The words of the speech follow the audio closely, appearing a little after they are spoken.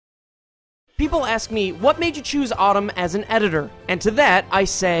People ask me, what made you choose Autumn as an editor? And to that, I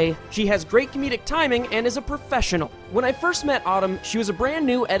say, she has great comedic timing and is a professional. When I first met Autumn, she was a brand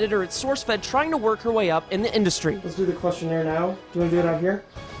new editor at SourceFed trying to work her way up in the industry. Let's do the questionnaire now. Do you want to do it out here?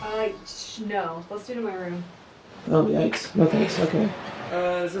 No. Let's do it in my room. Oh, yikes. No thanks. Okay.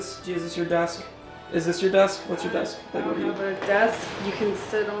 Is this your desk? Is this your desk? What's your desk? I don't have a desk. You can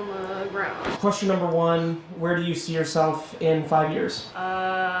sit on the ground. Question number 1, where do you see yourself in 5 years?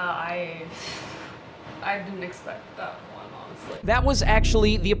 I didn't expect that one, honestly. That was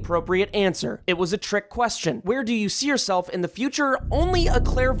actually the appropriate answer. It was a trick question. Where do you see yourself in the future? Only a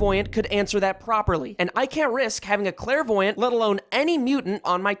clairvoyant could answer that properly. And I can't risk having a clairvoyant, let alone any mutant,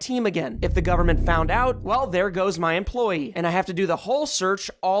 on my team again. If the government found out, well, there goes my employee. And I have to do the whole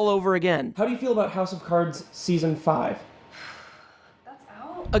search all over again. How do you feel about House of Cards Season 5?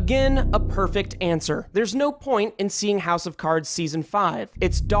 Again, a perfect answer. There's no point in seeing House of Cards Season 5.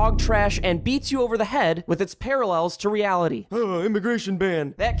 It's dog trash and beats you over the head with its parallels to reality. Immigration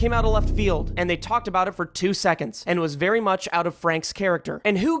ban. That came out of left field, and they talked about it for 2 seconds, and it was very much out of Frank's character.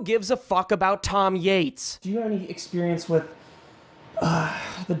 And who gives a fuck about Tom Yates? Do you have any experience with,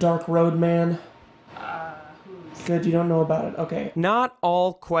 the Dark Road Man? Good, you don't know about it. Okay. Not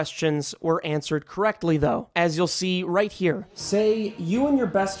all questions were answered correctly, though, as you'll see right here. Say you and your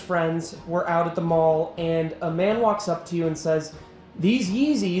best friends were out at the mall, and a man walks up to you and says, "These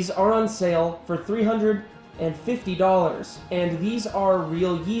Yeezys are on sale for $350, and these are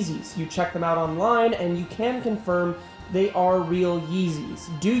real Yeezys. You check them out online, and you can confirm they are real Yeezys.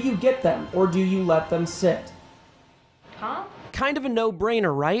 Do you get them, or do you let them sit?" Huh? Kind of a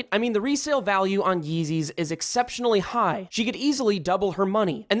no-brainer, right? I mean, the resale value on Yeezys is exceptionally high. She could easily double her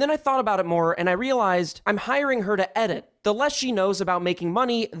money. And then I thought about it more, and I realized I'm hiring her to edit. The less she knows about making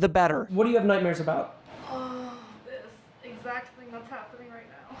money, the better. What do you have nightmares about? This exact thing that's happening right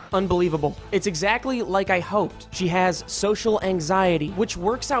now. Unbelievable. It's exactly like I hoped. She has social anxiety, which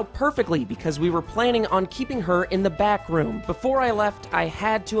works out perfectly because we were planning on keeping her in the back room. Before I left, I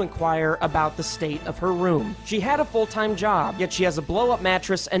had to inquire about the state of her room. She had a full-time job, yet she has a blow-up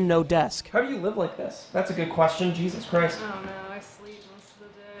mattress and no desk. How do you live like this? That's a good question. Jesus Christ. I don't know. I sleep most of the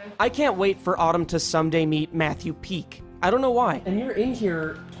day. I can't wait for Autumn to someday meet Matthew Peak. I don't know why. And you're in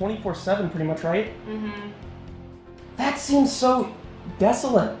here 24/7 pretty much, right? Mm-hmm. That seems so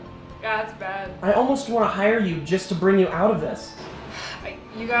desolate. Yeah, it's bad. I almost want to hire you just to bring you out of this.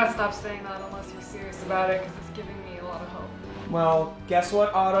 You gotta stop saying that unless you're serious about it, because it's giving me a lot of hope. Well, guess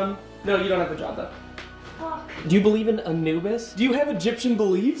what, Autumn? No, you don't have the job, though. Fuck. Do you believe in Anubis? Do you have Egyptian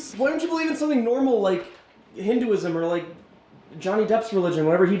beliefs? Why don't you believe in something normal like Hinduism or like Johnny Depp's religion,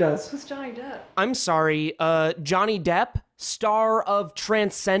 whatever he does? Who's Johnny Depp? I'm sorry, Johnny Depp? Star of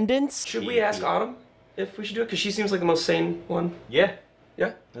Transcendence? Should we ask Autumn if we should do it? Because she seems like the most sane one. Yeah.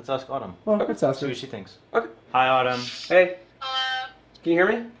 Yeah? Let's ask Autumn. Well, let's ask her. See what she thinks. Okay. Hi, Autumn. Hey. Hello? Can you hear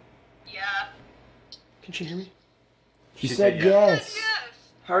me? Yeah. Can she hear me? She said yes.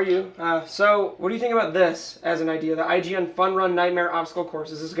 Yes. How are you? So, what do you think about this as an idea? The IGN Fun Run Nightmare Obstacle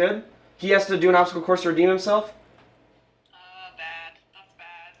Course. Is this good? He has to do an obstacle course to redeem himself? Bad. That's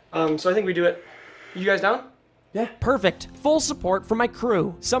bad. So I think we do it. You guys down? Yeah. Perfect. Full support from my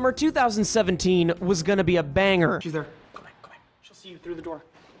crew. Summer 2017 was gonna be a banger. She's there. Go back, go back. She'll see you through the door.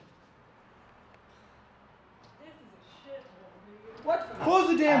 What? Close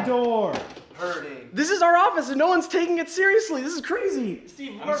the damn door! Hurting. This is our office and no one's taking it seriously. This is crazy.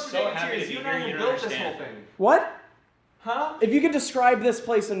 Steve, I'm so happy to be here. You don't understand. What? Huh? If you could describe this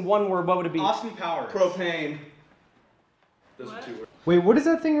place in one word, what would it be? Austin Powers. Propane. Those are 2 words. Wait, what is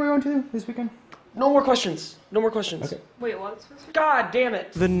that thing we're going to this weekend? No more questions. No more questions. Okay. Wait, what's this? God damn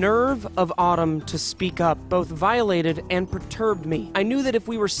it. The nerve of Autumn to speak up both violated and perturbed me. I knew that if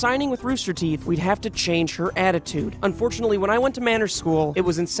we were signing with Rooster Teeth, we'd have to change her attitude. Unfortunately, when I went to manners school, it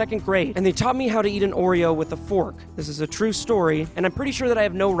was in 2nd grade, and they taught me how to eat an Oreo with a fork. This is a true story, and I'm pretty sure that I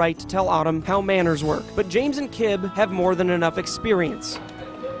have no right to tell Autumn how manners work. But James and Kib have more than enough experience.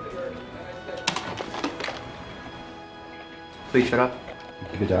 Please shut up.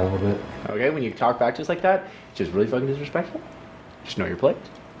 Keep it down a little bit. Okay, when you talk back to us like that, it's just really fucking disrespectful. Just know your place.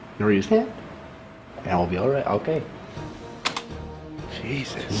 Know where you stand. And we'll be alright. Okay.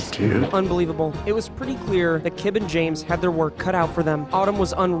 Jesus, dude. Unbelievable. It was pretty clear that Kib and James had their work cut out for them. Autumn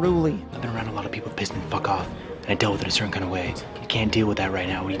was unruly. I've been around a lot of people pissed and fuck off, and I dealt with it a certain kind of way. You can't deal with that right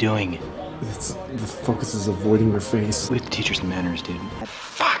now. What are you doing? The focus is avoiding your face. We have to teach her some manners, dude.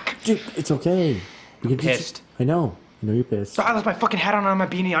 Fuck! Dude, it's okay. I'm pissed. I know you're pissed. So I left my fucking hat on and my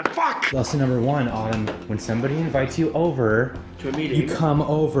beanie on. Fuck! Lesson number 1, Autumn. When somebody invites you over, To a meeting. you come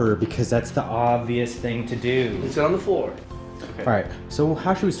over because that's the obvious thing to do. Sit on the floor. Okay. All right. So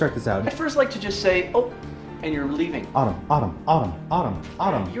how should we start this out? I'd first like to just say, oh, and you're leaving. Autumn.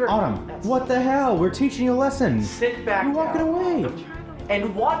 You're- What the hell? We're teaching you a lesson. Sit back You're walking down. away.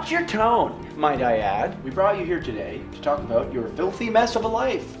 And watch your tone, might I add. We brought you here today to talk about your filthy mess of a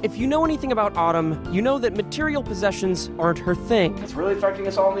life. If you know anything about Autumn, you know that material possessions aren't her thing. It's really affecting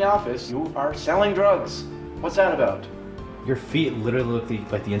us all in the office. You are selling drugs. What's that about? Your feet literally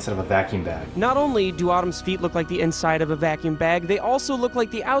look like the inside of a vacuum bag. Not only do Autumn's feet look like the inside of a vacuum bag, they also look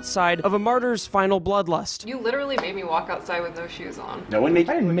like the outside of a martyr's final bloodlust. You literally made me walk outside with no shoes on. No one made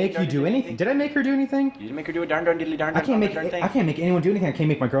I didn't make you do anything. Did I make her do anything? You didn't make her do a darn diddly darn I can't make thing. I can't make anyone do anything. I can't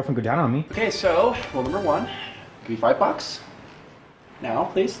make my girlfriend go down on me. Okay, so rule number one, give me $5. Now,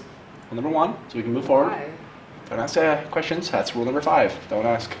 please. Rule number one, so we can move forward. Why? Don't ask questions. That's rule number 5. Don't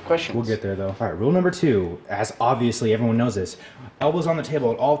ask questions. We'll get there though. All right, rule number 2, as obviously everyone knows this, elbows on the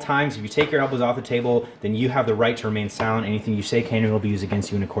table at all times. If you take your elbows off the table, then you have the right to remain silent. Anything you say can and will be used against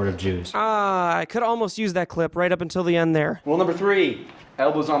you in a court of Jews. I could almost use that clip right up until the end there. Rule number 3,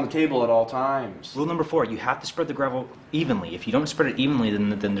 elbows on the table at all times. Rule number 4, you have to spread the gravel evenly. If you don't spread it evenly,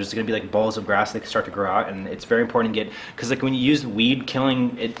 then there's going to be like balls of grass that can start to grow out, and it's very important to get, because like when you use weed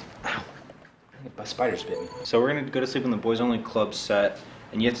killing, ow, a spider bit me. So we're going to go to sleep when the boys only club set,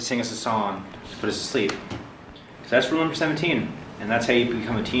 and you have to sing us a song to put us to sleep. So that's rule number 17, and that's how you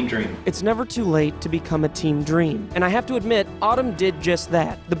become a teen dream. It's never too late to become a teen dream. And I have to admit, Autumn did just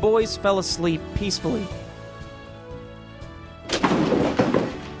that. The boys fell asleep peacefully.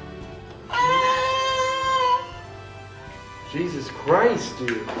 Jesus Christ,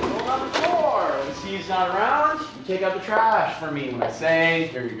 dude. Roll on the floor. And see he's not around. You take out the trash for me when I say,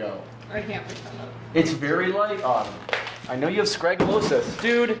 here you go. I can't pick that up. It's very light, Autumn. I know you have scragulosis.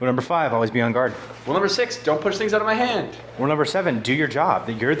 Dude. Rule number 5, always be on guard. Rule number 6, don't push things out of my hand. Rule number 7, do your job.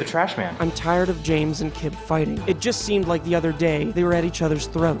 You're the trash man. I'm tired of James and Kib fighting. It just seemed like the other day they were at each other's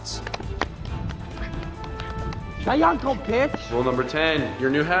throats. Rule number 10, your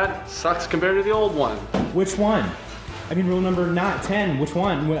new hat sucks compared to the old one. Which one? I mean, rule number not 10. Which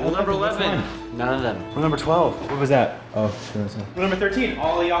one? Rule number Which 11, one? none of them. Rule number 12. What was that? Oh, Rule number 13,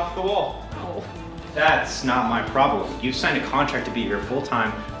 ollie off the wall. Oh. That's not my problem. You signed a contract to be here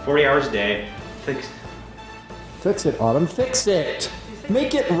full-time, 40 hours a day. Fix it, Autumn. Fix it.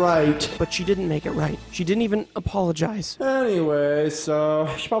 Make it right. But she didn't make it right. She didn't even apologize. Anyway, so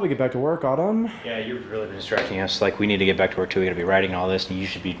you should probably get back to work, Autumn. Yeah, you've really been distracting us. Like, we need to get back to work too. We gotta be writing all this, and you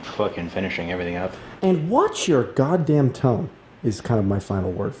should be fucking finishing everything up. And watch your goddamn tone is kind of my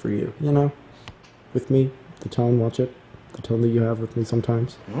final word for you, you know? With me, the tone, watch it. The tone that you have with me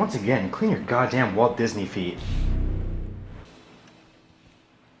sometimes. And once again, clean your goddamn Walt Disney feet.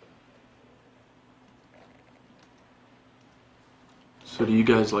 So do you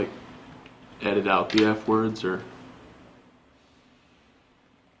guys like edit out the F words or?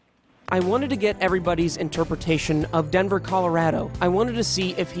 I wanted to get everybody's interpretation of Denver, Colorado. I wanted to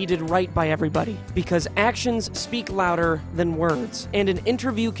see if he did right by everybody, because actions speak louder than words, and an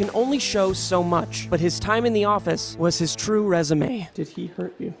interview can only show so much, but his time in the office was his true resume. Did he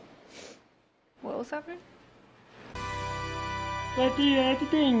hurt you? What was happening? What do you have to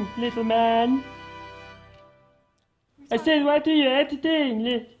think, little man? I said, what do you have to think,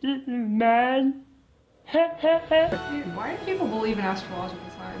 little man? Dude, why do people believe in astrological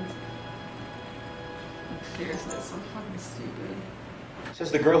signs? Like, seriously, it's so fucking stupid.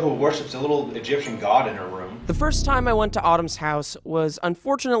 Says the girl who worships a little Egyptian god in her room. The first time I went to Autumn's house was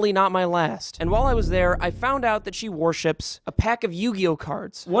unfortunately not my last, and while I was there, I found out that she worships a pack of Yu-Gi-Oh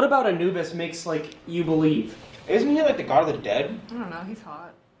cards. What about Anubis makes, like, you believe? Isn't he like the god of the dead? I don't know, he's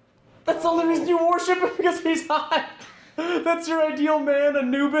hot. That's the only reason you worship him, because he's hot! That's your ideal man,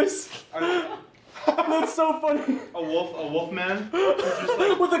 Anubis? That's so funny. A wolf man?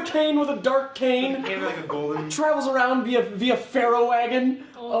 Like, with a cane, with a dark cane. Like a golden. Travels around via Pharaoh wagon.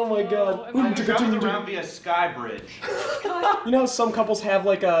 Oh my god. Travels around via sky bridge. You know how some couples have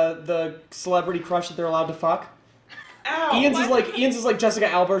like the celebrity crush that they're allowed to fuck? Ow! Ian's is like Jessica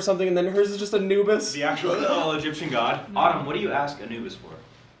Alba or something, and then hers is just Anubis. The actual Egyptian god. Autumn, what do you ask Anubis for?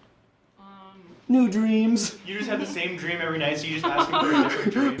 New dreams. You just have the same dream every night, so you just ask him for a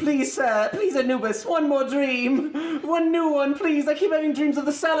different dream. Please, sir. Please, Anubis. One more dream. One new one, please. I keep having dreams of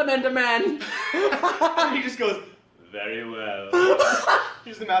the Salamander Man. He just goes, very well.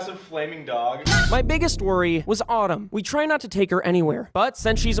 He's the massive flaming dog. My biggest worry was Autumn. We try not to take her anywhere, but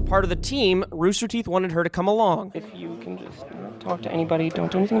since she's a part of the team, Rooster Teeth wanted her to come along. If you can just talk to anybody, don't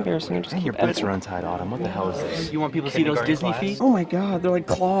do anything embarrassing, and just keep Your boots are untied, Autumn. What the hell is this? You want people to see those Disney feet? Oh my god, they're like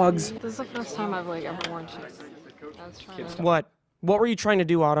clogs. This is the first time I've like ever worn shoes. I was trying to... What? What were you trying to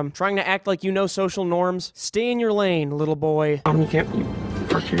do, Autumn? Trying to act like you know social norms? Stay in your lane, little boy. Autumn, you can't. You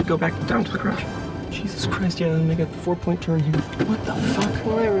park here to go back down to the garage. Jesus Christ, yeah, then make a 4-point turn here. What the fuck?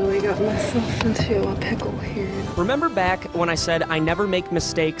 Well, I really got myself into a pickle here. Remember back when I said I never make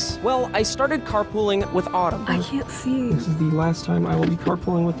mistakes? Well, I started carpooling with Autumn. I can't see. This is the last time I will be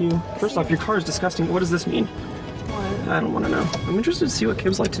carpooling with you. First off, your car is disgusting. What does this mean? What? I don't want to know. I'm interested to see what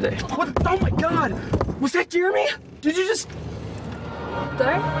Kib's like today. What? Oh my god! Was that Jeremy? Did you just...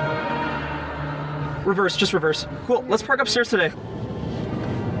 Sorry? Reverse, just reverse. Cool, let's park upstairs today.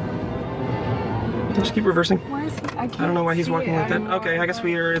 Just keep reversing. Why is he? I don't know why he's walking like that. Okay, I guess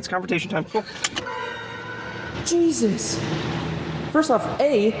it's confrontation time. Cool. Jesus. First off,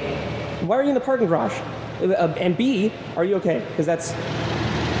 A, why are you in the parking garage? And B, are you okay? Because that's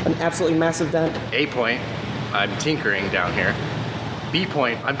an absolutely massive dent. A point, I'm tinkering down here. B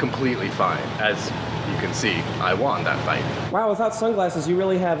point, I'm completely fine. As you can see, I won that fight. Wow, without sunglasses, you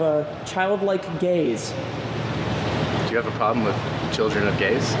really have a childlike gaze. Do you have a problem with children of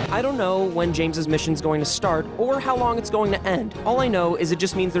gays? I don't know when James's mission's going to start or how long it's going to end. All I know is it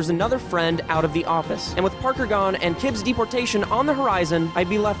just means there's another friend out of the office. And with Parker gone and Kib's deportation on the horizon, I'd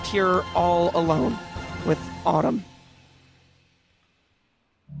be left here all alone with Autumn.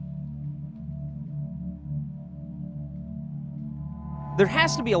 There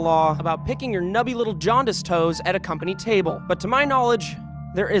has to be a law about picking your nubby little jaundiced toes at a company table, but to my knowledge,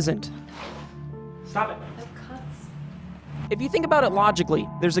 there isn't. Stop it. If you think about it logically,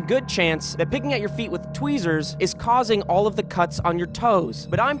 there's a good chance that picking at your feet with tweezers is causing all of the cuts on your toes,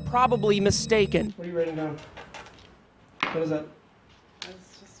 but I'm probably mistaken. What are you writing down? What is that?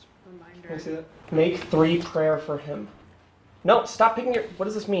 That's just a reminder. Can I see that? Make 3 prayer for him. No, stop picking your... What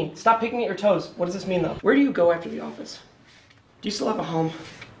does this mean? Stop picking at your toes. What does this mean, though? Where do you go after the office? Do you still have a home?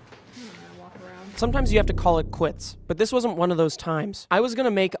 Sometimes you have to call it quits, but this wasn't one of those times. I was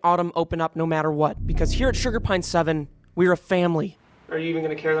gonna make Autumn open up no matter what, because here at Sugar Pine 7, we're a family. Are you even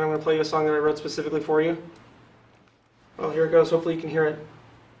going to care that I'm going to play you a song that I wrote specifically for you? Well, here it goes. Hopefully you can hear it.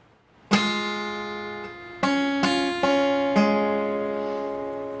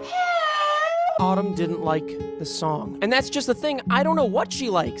 Autumn didn't like the song. And that's just the thing. I don't know what she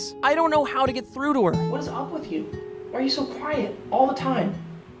likes. I don't know how to get through to her. What is up with you? Why are you so quiet all the time?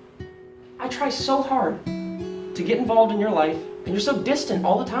 I try so hard to get involved in your life, and you're so distant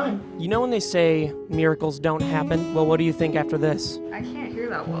all the time. You know when they say miracles don't happen? Well, what do you think after this? I can't hear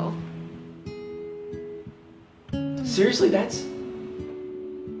that well. Seriously,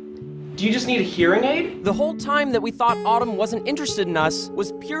 do you just need a hearing aid? The whole time that we thought Autumn wasn't interested in us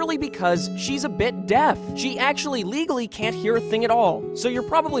was purely because she's a bit deaf. She actually legally can't hear a thing at all. So you're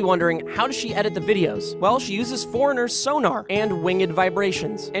probably wondering, how does she edit the videos? Well, she uses Foreigner's sonar and winged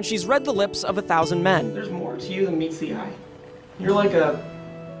vibrations, and she's read the lips of 1,000 men. There's more to you than meets the eye. You're like a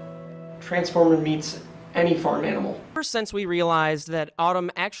Transformer meets any farm animal. Ever since we realized that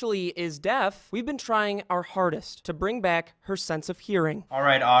Autumn actually is deaf, we've been trying our hardest to bring back her sense of hearing. All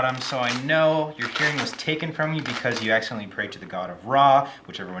right, Autumn, so I know your hearing was taken from you because you accidentally prayed to the god of Ra,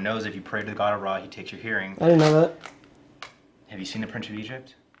 which everyone knows if you pray to the god of Ra, he takes your hearing. I didn't know that. Have you seen the Prince of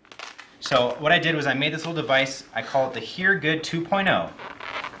Egypt? So what I did was I made this little device. I call it the Hear Good 2.0.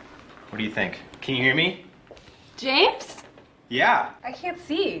 What do you think? Can you hear me? James? Yeah. I can't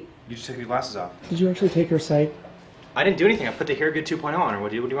see. You just took your glasses off. Did you actually take her sight? I didn't do anything. I put the Hear Good 2.0 on her.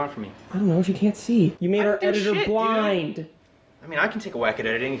 What do you want from me? I don't know. She can't see. You made our editor blind. Dude. I mean, I can take a whack at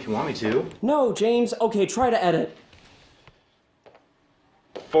editing if you want me to. No, James. Okay, try to edit.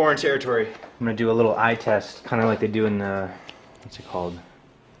 Foreign territory. I'm gonna do a little eye test, kind of like they do in the, what's it called?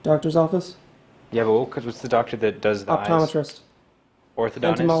 Doctor's office? Yeah, but what's the doctor that does the Optometrist. eyes?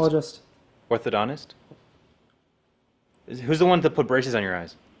 Orthodontist? Entomologist. Orthodontist? Who's the one that put braces on your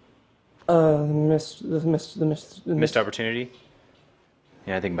eyes? Missed opportunity?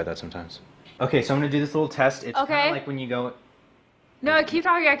 Yeah, I think about that sometimes. Okay, so I'm gonna do this little test. It's kind of like when you go... No, keep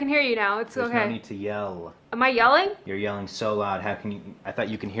talking. I can hear you now. It's There's okay. no need to yell. Am I yelling? You're yelling so loud. How can you... I thought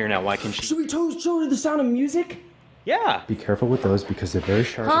you can hear now. Why can she... Should we show her the sound of music? Yeah. Be careful with those because they're very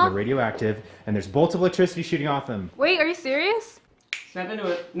sharp and they're radioactive, and there's bolts of electricity shooting off them. Wait, are you serious? Snap into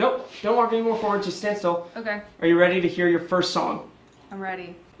it. Nope. Don't walk any more forward. Just stand still. Okay. Are you ready to hear your first song? I'm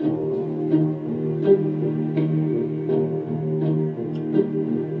ready.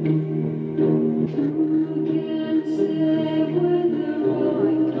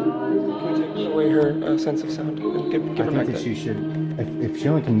 Away her sense of sound. Give her back I think that she should, if she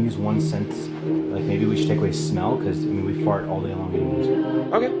only can use one sense, like maybe we should take away smell, because I mean we fart all day long anyways.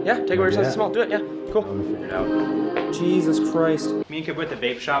 Okay, yeah, take away your sense of smell. Do it, yeah. Cool. I'm gonna figure it out. Jesus Christ. Me and Kib were at the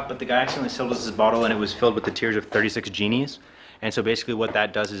vape shop, but the guy accidentally sold us his bottle and it was filled with the tears of 36 genies. And so basically what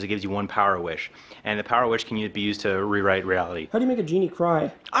that does is it gives you one power wish. And the power wish can be used to rewrite reality. How do you make a genie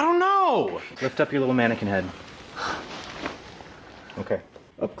cry? I don't know! Lift up your little mannequin head. Okay.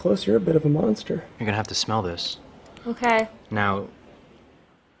 Up close, you're a bit of a monster. You're gonna have to smell this. Okay. Now,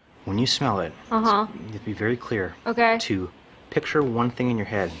 when you smell it, you have to be very clear Okay. to picture one thing in your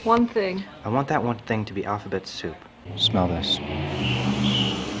head. One thing. I want that one thing to be alphabet soup. Smell this.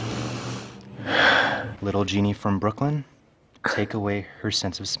 Little genie from Brooklyn, take away her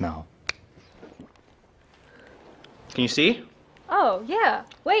sense of smell. Can you see? Oh, yeah.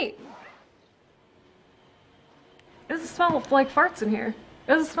 Wait. It doesn't smell like farts in here. It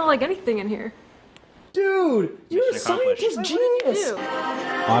doesn't smell like anything in here. Dude, you're a Mission accomplished. scientist What did you genius. do?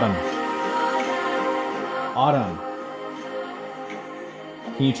 Autumn. Autumn.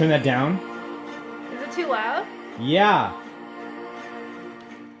 Can you turn that down? Is it too loud? Yeah.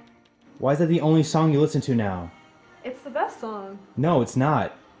 Why is that the only song you listen to now? It's the best song. No, it's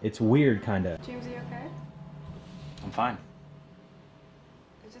not. It's weird, kinda. James, are you okay? I'm fine.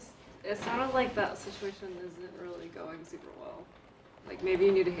 It sounded like that situation isn't really going super well. Like maybe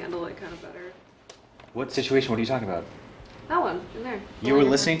you need to handle it kind of better. What situation? What are you talking about? That one, in there. You were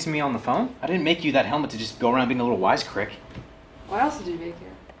listening to me on the phone? I didn't make you that helmet to just go around being a little wisecrack. What else did you make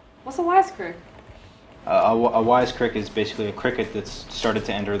it? What's a wisecrack? A wisecrack is basically a cricket that's started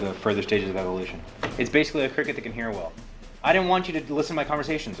to enter the further stages of evolution. It's basically a cricket that can hear well. I didn't want you to listen to my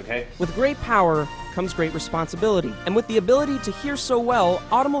conversations, okay? With great power comes great responsibility, and with the ability to hear so well,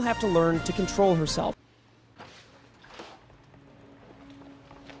 Autumn will have to learn to control herself.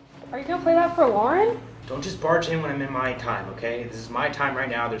 Are you gonna play that for Lauren? Don't just barge in when I'm in my time, okay? This is my time right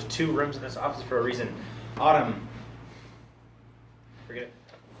now. There's 2 rooms in this office for a reason. Autumn. Forget it.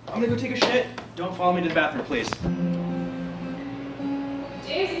 I'm gonna go take a shit. Don't follow me to the bathroom, please.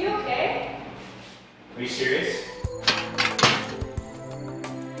 James, are you okay? Are you serious?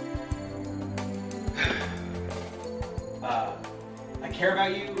 I care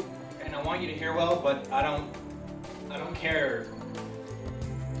about you, and I want you to hear well, but I don't care.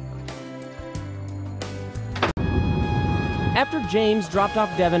 After James dropped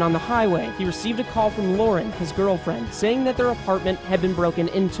off Devin on the highway, he received a call from Lauren, his girlfriend, saying that their apartment had been broken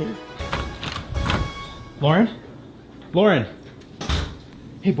into. Lauren? Lauren!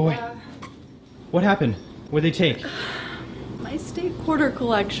 Hey, boy. What happened? What'd they take? My state quarter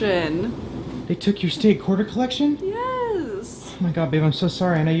collection. They took your state quarter collection? Yes. Oh my god, babe, I'm so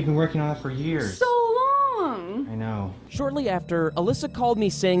sorry. I know you've been working on that for years. So long. I know. Shortly after, Alyssa called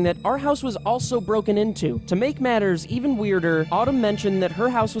me saying that our house was also broken into. To make matters even weirder, Autumn mentioned that her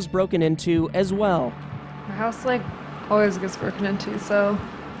house was broken into as well. My house, like, always gets broken into, so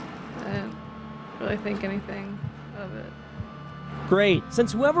I didn't really think anything of it. Great,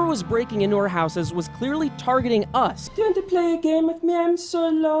 since whoever was breaking into our houses was clearly targeting us. Do you want to play a game with me? I'm so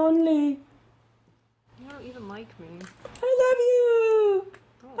lonely. You don't even like me. I love you.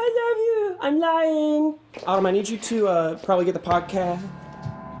 I love you. I'm lying. Autumn, I need you to probably get the podcast.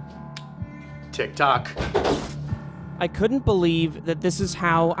 TikTok. I couldn't believe that this is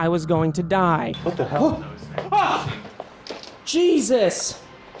how I was going to die. What the hell? Jesus!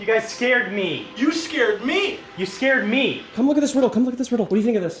 You guys scared me. You scared me! You scared me. Come look at this riddle. Come look at this riddle. What do you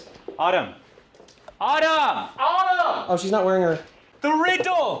think of this? Autumn. Autumn! Autumn! Oh, she's not wearing her. The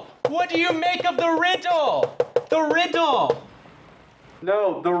riddle! What do you make of the riddle? The riddle!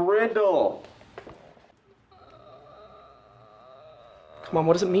 No, the riddle. Come on,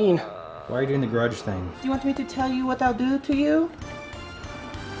 what does it mean? Why are you doing the grudge thing? Do you want me to tell you what I'll do to you?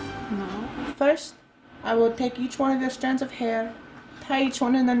 No. First, I will take each one of your strands of hair, tie each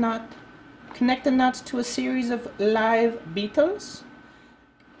one in a knot, connect the knots to a series of live beetles,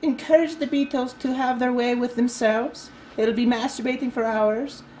 encourage the beetles to have their way with themselves. It'll be masturbating for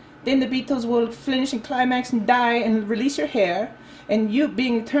hours. Then the beetles will flinch and climax and die and release your hair, and you,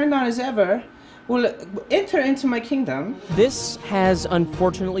 being turned on as ever, will enter into my kingdom. This has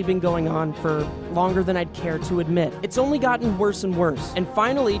unfortunately been going on for longer than I'd care to admit. It's only gotten worse and worse. And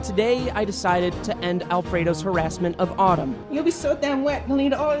finally, today I decided to end Alfredo's harassment of Autumn. You'll be so damn wet, you'll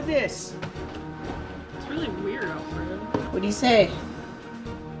need all of this. It's really weird, Alfred. What do you say?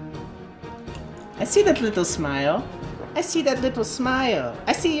 I see that little smile. I see that little smile.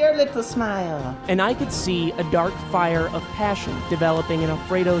 I see your little smile. And I could see a dark fire of passion developing in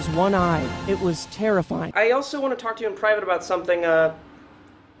Alfredo's one eye. It was terrifying. I also want to talk to you in private about something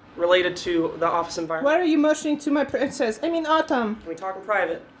related to the office environment. Why are you motioning to my princess? I mean, Autumn. Can we talk in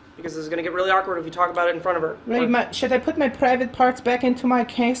private? Because this is going to get really awkward if you talk about it in front of her. Really, should I put my private parts back into my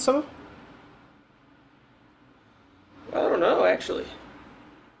castle? I don't know, actually.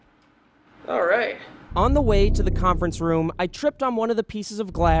 All right. On the way to the conference room, I tripped on one of the pieces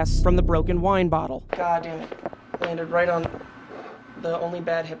of glass from the broken wine bottle. God damn it. Landed right on the only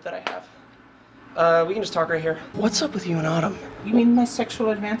bad hip that I have. We can just talk right here. What's up with you and Autumn? You mean my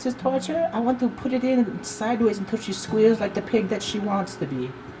sexual advances towards her? I want to put it in sideways until she squeals like the pig that she wants to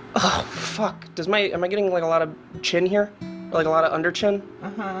be. Oh, fuck. Am I getting like a lot of chin here? Or like a lot of under chin?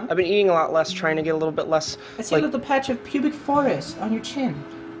 Uh-huh. I've been eating a lot less, trying to get a little bit less. I see a little patch of pubic forest on your chin.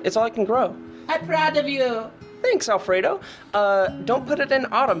 It's all I can grow. I'm proud of you. Thanks, Alfredo. Don't put it in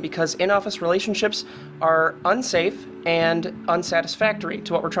Autumn because in-office relationships are unsafe and unsatisfactory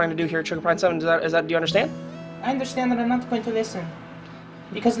to what we're trying to do here at Sugar Pine 7. Do you understand? I understand that I'm not going to listen.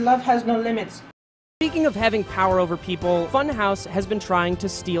 Because love has no limits. Speaking of having power over people, Funhouse has been trying to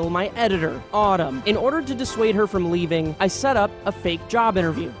steal my editor, Autumn. In order to dissuade her from leaving, I set up a fake job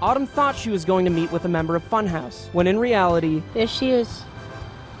interview. Autumn thought she was going to meet with a member of Funhouse, when in reality... There she is.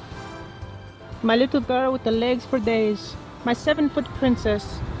 My little girl with the legs for days. My 7-foot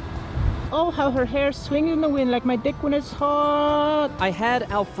princess. Oh, how her hair swings in the wind like my dick when it's hot. I had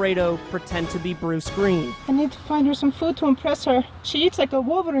Alfredo pretend to be Bruce Green. I need to find her some food to impress her. She eats like a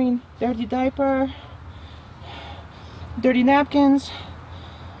Wolverine. Dirty diaper. Dirty napkins.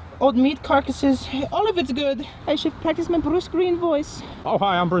 Old meat carcasses. All of it's good. I should practice my Bruce Green voice. Oh,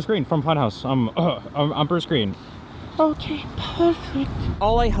 hi, I'm Bruce Green from Funhouse. I'm Bruce Green. Okay, perfect.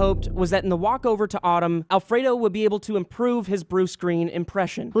 All I hoped was that in the walk over to Autumn, Alfredo would be able to improve his Bruce Green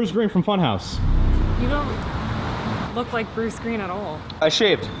impression. Bruce Green from Funhouse. You don't look like Bruce Green at all. I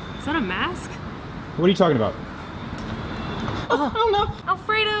shaved. Is that a mask? What are you talking about? Oh no!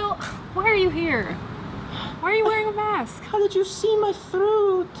 Alfredo, why are you here? Why are you wearing a mask? How did you see my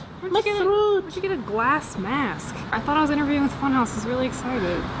throat? Where'd you get a glass mask? I thought I was interviewing with Funhouse. I was really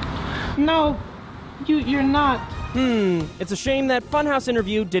excited. No, you're not. It's a shame that Funhouse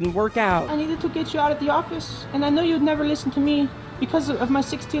interview didn't work out. I needed to get you out of the office, and I know you'd never listen to me because of my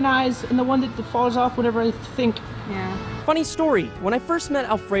 16 eyes and the one that falls off whenever I think. Yeah. Funny story, when I first met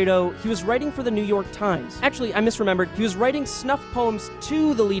Alfredo, he was writing for the New York Times. Actually, I misremembered. He was writing snuff poems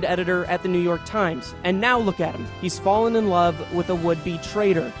to the lead editor at the New York Times. And now look at him. He's fallen in love with a would-be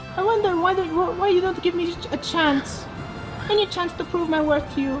traitor. I wonder why you don't give me a chance. Any chance to prove my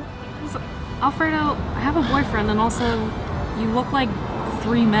worth to you. Alfredo, I have a boyfriend, and also, you look like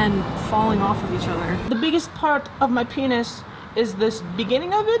 3 men falling off of each other. The biggest part of my penis is this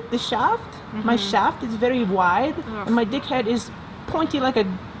beginning of it, the shaft. Mm-hmm. My shaft is very wide, and my dick head is pointy like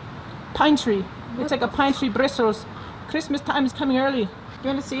a pine tree. It's like a pine tree bristles. Christmas time is coming early. Do you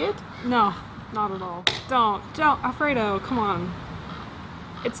want to see it? No, not at all. Don't, Alfredo, come on.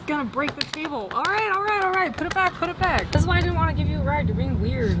 It's gonna break the table. All right. Put it back. This is why I didn't want to give you a ride. You're being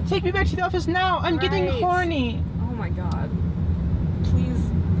weird. Take me back to the office now. I'm getting horny. Oh my god. Please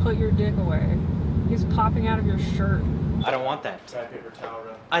put your dick away. He's popping out of your shirt. I don't want that. Try paper towel,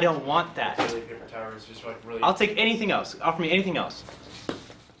 bro. I don't want that. Really paper towel is just like really... I'll take anything else. Offer me anything else.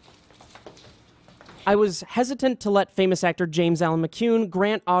 I was hesitant to let famous actor James Allen McCune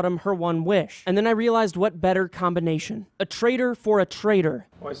grant Autumn her one wish, and then I realized what better combination. A traitor for a traitor.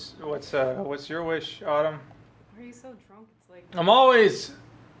 What's your wish, Autumn? Why are you so drunk? It's like... I'm always...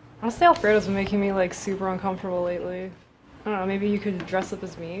 Honestly, Alfredo's been making me like super uncomfortable lately. I don't know, maybe you could dress up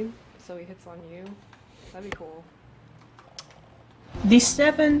as me so he hits on you. That'd be cool. The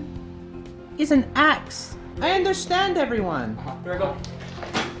 7 is an axe. I understand, everyone. Here I go.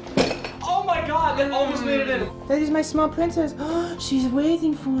 Oh my god, that almost made it in. That is my small princess. She's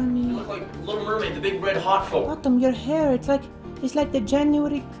waiting for me. You look like Little Mermaid, the big red hot folk. Autumn, your hair, it's like the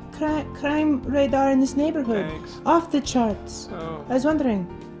January crime radar in this neighborhood. Thanks. Off the charts. Oh. I was wondering,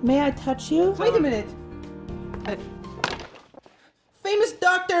 may I touch you? Wait a minute. Famous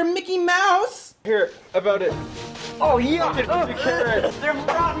Dr. Mickey Mouse. Here, about it. Oh, yeah! Carrots! They're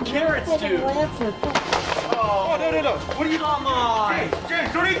rotten carrots, dude! Oh, no. What are you... Come on!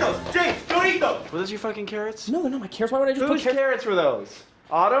 James, don't eat those! James, don't eat those! Were those your fucking carrots? No, they're not my carrots. Why would I just Whose put carrots were those?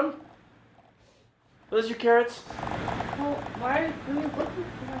 Autumn? Were those your carrots? Well, why are you looking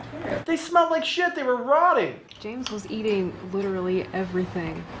for my carrots? They smelled like shit. They were rotting. James was eating literally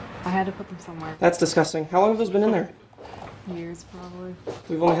everything. I had to put them somewhere. That's disgusting. How long have those been in there? Years, probably.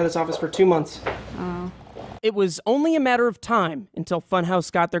 We've only had this office for 2 months. Oh. It was only a matter of time until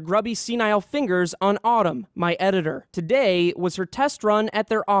Funhouse got their grubby, senile fingers on Autumn, my editor. Today was her test run at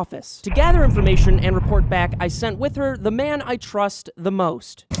their office. To gather information and report back, I sent with her the man I trust the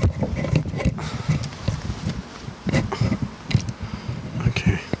most.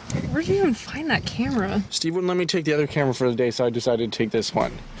 Okay. Where'd you even find that camera? Steve wouldn't let me take the other camera for the day, so I decided to take this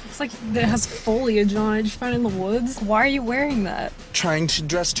one. Looks like it has foliage on it. Did you find it in the woods? Why are you wearing that? Trying to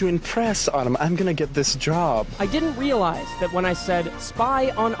dress to impress Autumn. I'm gonna get this job. I didn't realize that when I said spy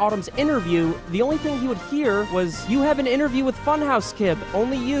on Autumn's interview, the only thing he would hear was, you have an interview with Funhouse Kib.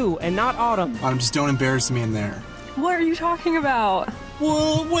 Only you and not Autumn. Autumn, just don't embarrass me in there. What are you talking about?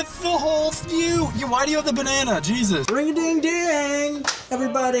 Well, with the whole view. Why do you have the banana? Jesus. Ring-a-ding-ding,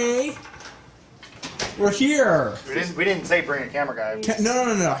 everybody. We're here. We didn't say bring a camera guy.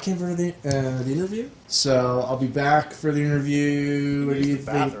 No. I came for the interview. So I'll be back for the interview. What do you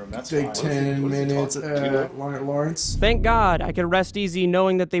think? Take 10 minutes. Lawrence. Thank God I could rest easy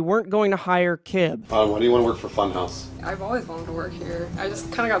knowing that they weren't going to hire Kib. Why do you want to work for Funhouse? I've always wanted to work here. I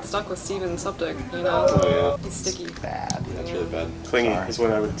just kind of got stuck with Steven Suptic, you know? Oh, yeah. He's sticky. Bad. That's really bad. Clingy is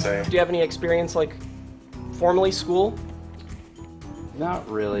what I would say. Do you have any experience, like, formally school? Not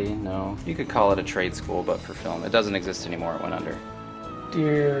really, no. You could call it a trade school, but for film. It doesn't exist anymore, it went under.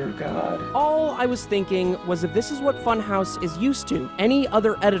 Dear God. All I was thinking was if this is what Funhouse is used to, any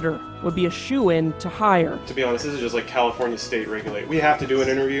other editor would be a shoo-in to hire. To be honest, this is just like California state regulate. We have to do an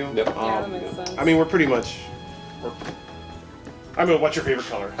interview. Yep. Yeah, that makes sense. I mean, we're pretty much... I mean, what's your favorite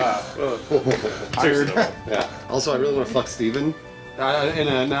color? Seriously. Yeah. Also, I really want to fuck Steven. Not in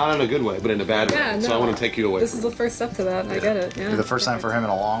a good way, but in a bad way. Yeah, So no. I want to take you away. This is the first step to that. I get it, yeah. The first time for him in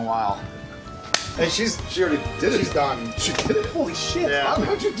a long while. Hey, she already did it. She's done. She did it? Holy shit. Yeah.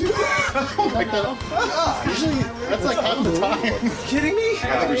 How'd you do that? Oh my god. Usually, that's like half the time. Are you kidding me?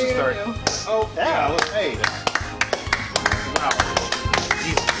 I think we should start. Oh, yeah. Hey. Wow.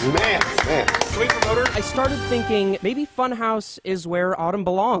 Man. Can we promote her? I started thinking maybe Funhouse is where Autumn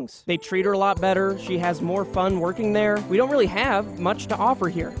belongs. They treat her a lot better, she has more fun working there. We don't really have much to offer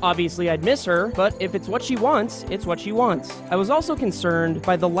here. Obviously I'd miss her, but if it's what she wants, it's what she wants. I was also concerned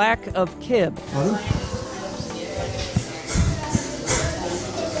by the lack of Kib. Autumn?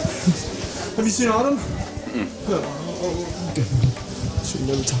 Have you seen Autumn? Should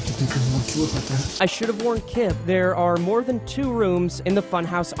never talk to people like you about that. I should have warned Kib. There are more than 2 rooms in the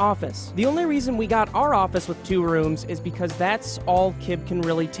Funhouse office. The only reason we got our office with 2 rooms is because that's all Kib can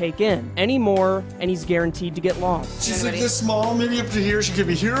really take in. Any more, and he's guaranteed to get lost. She's like this small, maybe up to here. She could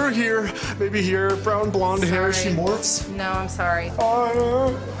be here or here, maybe here. Brown blonde hair. She morphs. No, I'm sorry.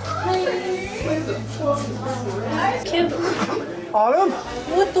 Kib, Autumn?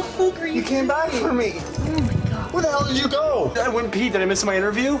 what the fuck are you You came back for me. Oh my god. Where the hell did you go? I went pee. Did I miss my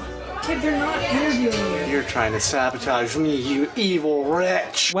interview? Kib, they're not interviewing you. You're trying to sabotage me, you evil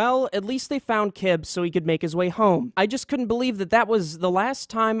wretch. Well, at least they found Kib so he could make his way home. I just couldn't believe that that was the last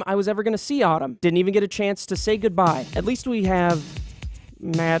time I was ever going to see Autumn. Didn't even get a chance to say goodbye. At least we have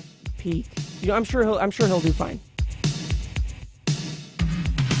Matt Peak. You know, I'm sure he'll do fine.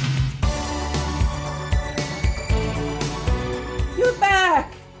 You're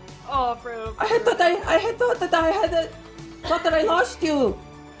back! Oh, bro. I had thought that I lost you.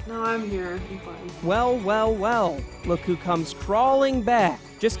 No, I'm here. I'm fine. Well. Look who comes crawling back.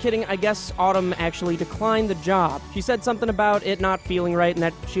 Just kidding, I guess Autumn actually declined the job. She said something about it not feeling right and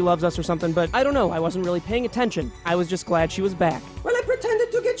that she loves us or something, but I don't know, I wasn't really paying attention. I was just glad she was back. Well, I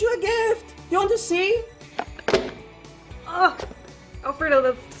pretended to get you a gift. You want to see? Oh, Alfredo,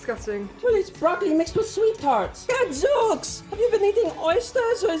 that's disgusting. Well, it's broccoli mixed with sweet tarts. Gadzooks! Have you been eating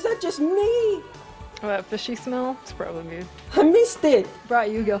oysters, or is that just me? Oh, that fishy smell? It's probably me. I missed it. Brought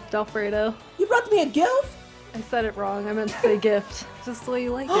you a gift, Alfredo. You brought me a gift? I said it wrong. I meant to say gift. Just the way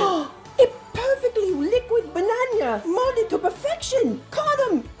you like it. A perfectly liquid banana, molded to perfection.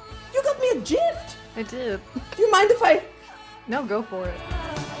 Cotton, you got me a gift. I did. Do you mind if I... No, go for it.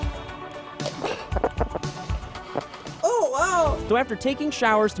 Oh, wow. So after taking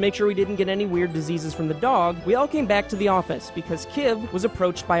showers to make sure we didn't get any weird diseases from the dog, we all came back to the office because Kib was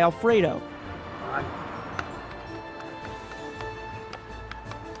approached by Alfredo.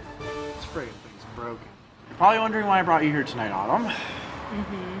 This friggin' thing's broken. You're probably wondering why I brought you here tonight, Autumn. I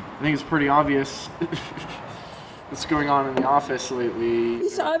think it's pretty obvious what's going on in the office lately.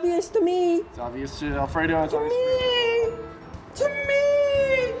 It's obvious to me. It's obvious to Alfredo. It's obvious To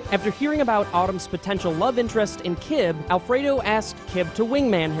me. After hearing about Autumn's potential love interest in Kib, Alfredo asked Kib to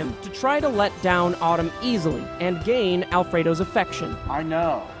wingman him to try to let down Autumn easily and gain Alfredo's affection. I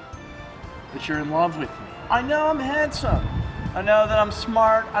know that you're in love with me. I know I'm handsome. I know that I'm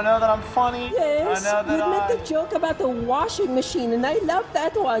smart. I know that I'm funny. Yes, I know that you made the joke about the washing machine, and I love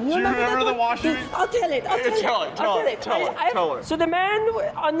that one. Do you remember the washing machine? I'll tell it. Tell it. So the man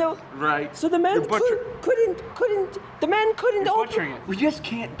on the right. So the man couldn't. The man couldn't You're open. butchering it. We just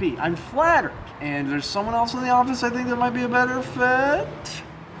can't be. I'm flattered, and there's someone else in the office I think that might be a better fit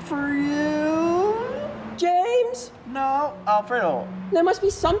for you. James? No, Alfredo. There must be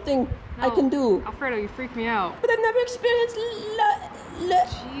something I can do. Alfredo, you freak me out. But I've never experienced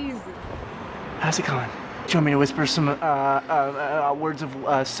Jesus. How's it going? Do you want me to whisper some words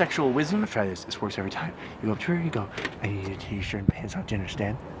of sexual wisdom? Try this. This works every time. You go up to her, you go, I need a t-shirt and pants on. Do you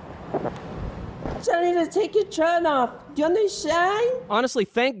understand? Johnny, to take your shirt off. Do you understand? Honestly,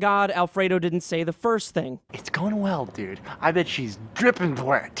 thank God Alfredo didn't say the first thing. It's going well, dude. I bet she's dripping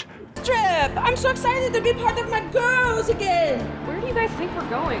wet. Strip! I'm so excited to be part of my girls again. Where do you guys think we're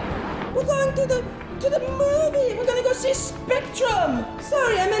going? We're going to the movie. We're gonna go see Spectrum.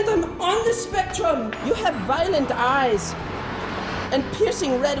 Sorry, I meant I'm on the spectrum. You have violent eyes and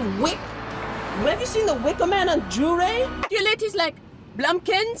piercing red wick. Have you seen the Wicker Man on Jure? Your lady's like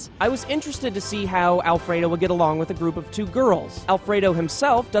Blumpkins? I was interested to see how Alfredo would get along with a group of two girls. Alfredo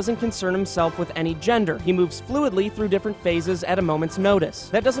himself doesn't concern himself with any gender. He moves fluidly through different phases at a moment's notice.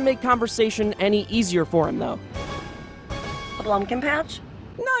 That doesn't make conversation any easier for him, though. A Blumpkin patch?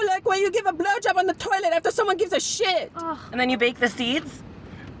 No, like where you give a blowjob on the toilet after someone gives a shit. And then you bake the seeds?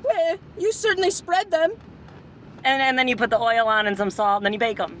 Well, you certainly spread them. And then you put the oil on and some salt, and then you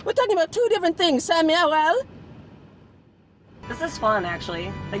bake them. We're talking about two different things, Samuel. This is fun,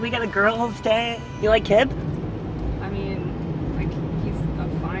 actually. Like, we got a girls' day. You like Kid? I mean, like, he's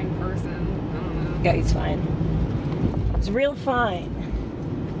a fine person. I don't know. Yeah, he's fine. He's real fine.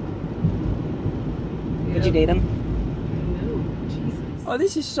 Yeah. Would you date him? No, Jesus. Oh,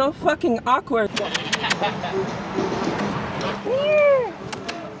 this is so fucking awkward.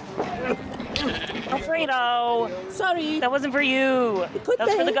 Alfredo! Sorry. That wasn't for you. Could That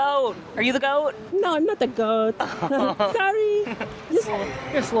was for the goat. Are you the goat? No, I'm not the goat. Sorry. You're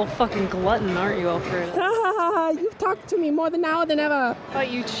just a little fucking glutton, aren't you, Alfredo? You've talked to me more than now than ever. How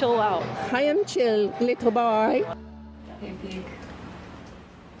about you chill out? I am chill, little boy. Hey, Pete.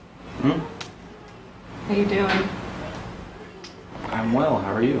 Hmm? How you doing? I'm well.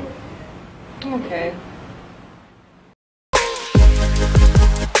 How are you? I'm okay.